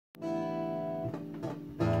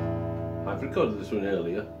I've recorded this one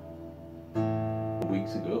earlier,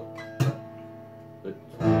 weeks ago, but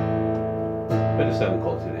better sound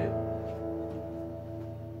quality here.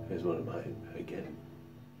 Here's one of mine again.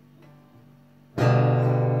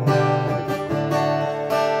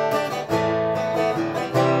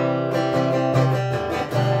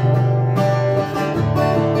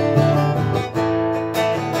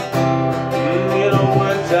 It all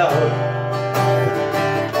works out.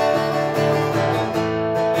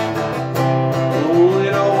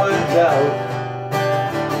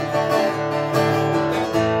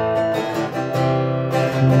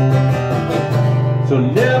 So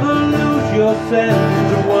never lose your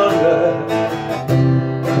sense of wonder.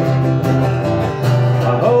 I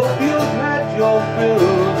hope you've had your fill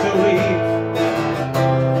to eat.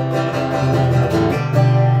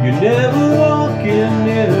 You're never walking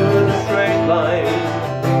in a straight line,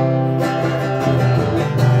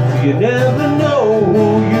 so you never know who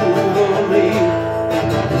you will meet.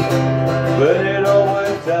 But it all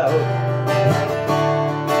works out.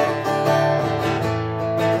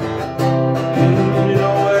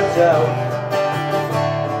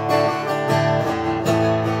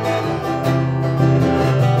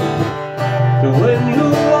 So when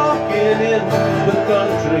you're walking in the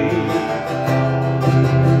country,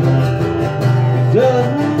 it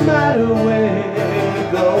doesn't matter where you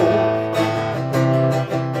go,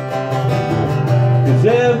 'cause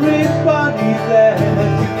everybody that you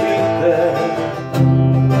meet there,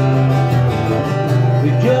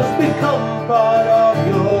 they just become part of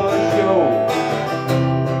your show.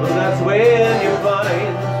 And that's when you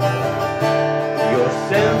find your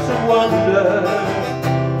sense of wonder.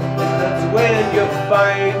 That's when you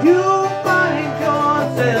find your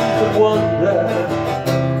sense of wonder.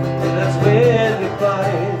 That's when you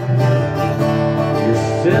find your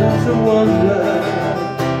sense of wonder.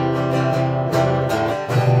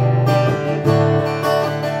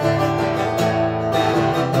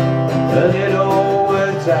 And it all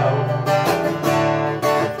works out.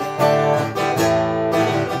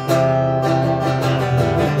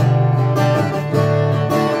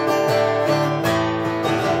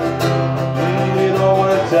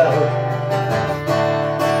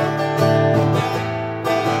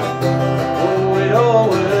 Oh, it all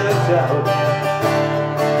works out.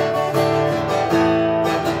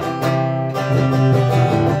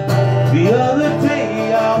 The other day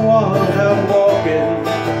I was out walking,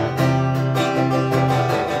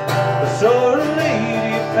 I saw a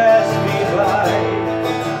lady pass me by.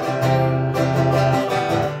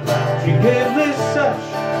 She gave me such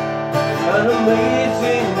an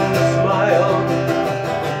amazing smile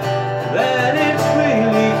that it's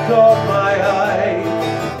really caught my eye.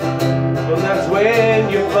 And that's when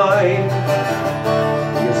you find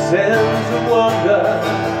your sense of wonder.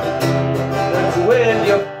 That's when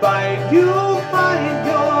you find your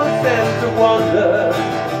sense of wonder.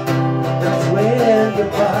 That's when you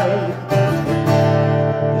find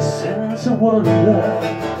your sense of wonder.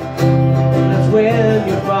 That's when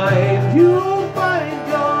you find your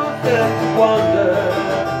sense of wonder.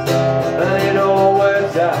 And it all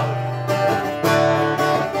works out.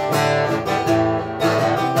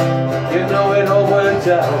 You know it all works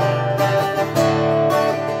out.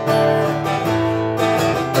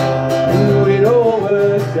 Ooh, it all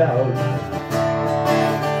works out.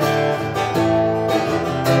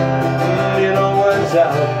 It all works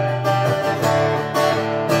out.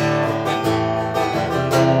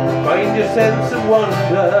 Find your sense of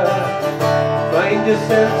wonder. Find your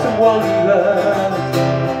sense of wonder.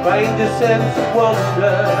 Find your sense of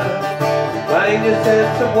wonder. Find your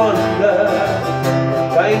sense of wonder.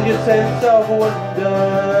 Find your sense of wonder.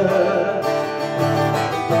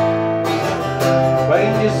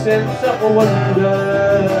 Find your sense of wonder.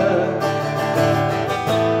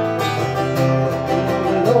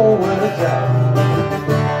 It all works out.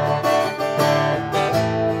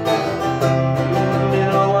 It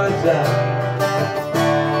all works out.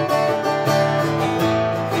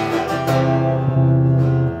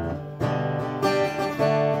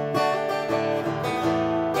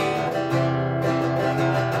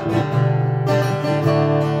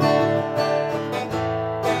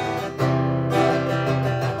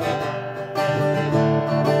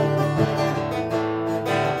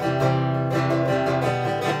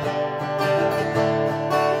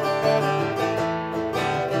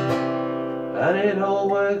 And it all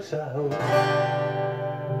works out.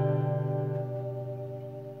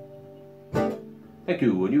 Thank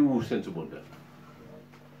you, a new sense of wonder.